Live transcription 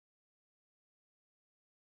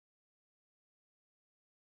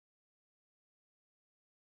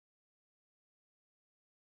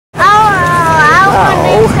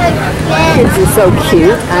Kids are so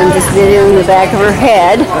cute. I'm just videoing the back of her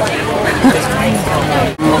head.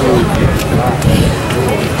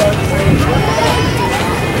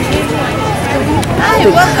 Hi,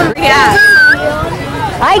 welcome. Yeah.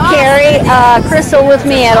 I carry crystal with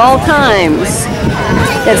me at all times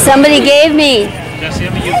that somebody gave me.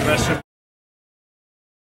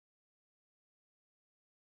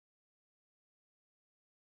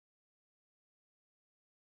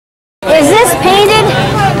 Is this painted?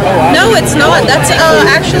 No, it's not. That's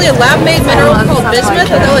actually a lab-made mineral called bismuth,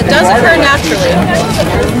 although it does occur naturally.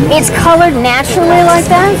 It's colored naturally like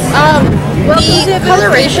that? The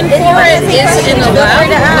coloration for it is in the lab,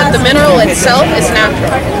 but the mineral itself is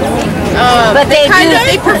natural. But they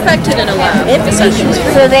perfect it in a lab, essentially.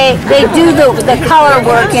 So they do the color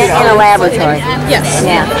work in a laboratory. Yes.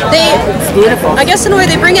 Yeah. It's beautiful. I guess in a way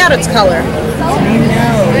they bring out its color.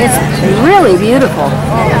 It's really beautiful.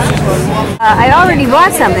 I already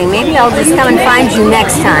bought something. Maybe I'll just come and find you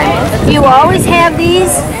next time. Do you always have these?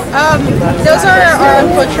 Those are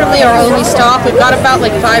unfortunately our only stock. We've got about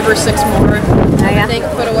like 5 or 6 more. I think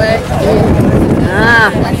put away.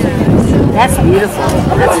 That's beautiful.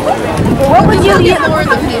 What would you use? More in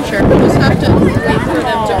the future. We'll just have to wait for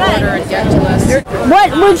them to order and get to us.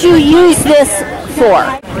 What would you use this for?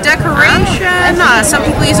 Decoration. Some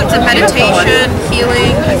people use it for meditation,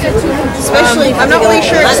 healing. Especially, I'm not really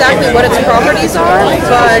sure exactly what its properties are,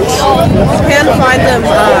 but you can find them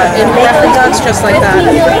in replicas just like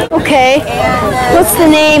that. Okay. What's the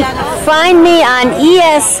name? Find me on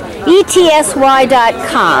etsy.com.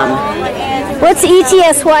 What's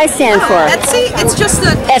ETSY stand for? Etsy. It's just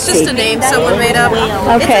a name someone made up.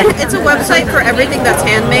 Okay. It's a website for everything that's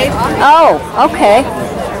handmade. Oh, okay.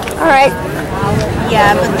 All right.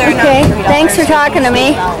 Yeah, but they're okay. Thanks for talking to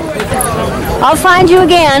me. I'll find you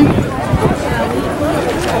again.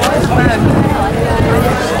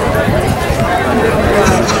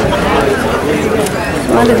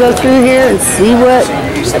 I want to go through here and see what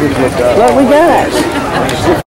we got.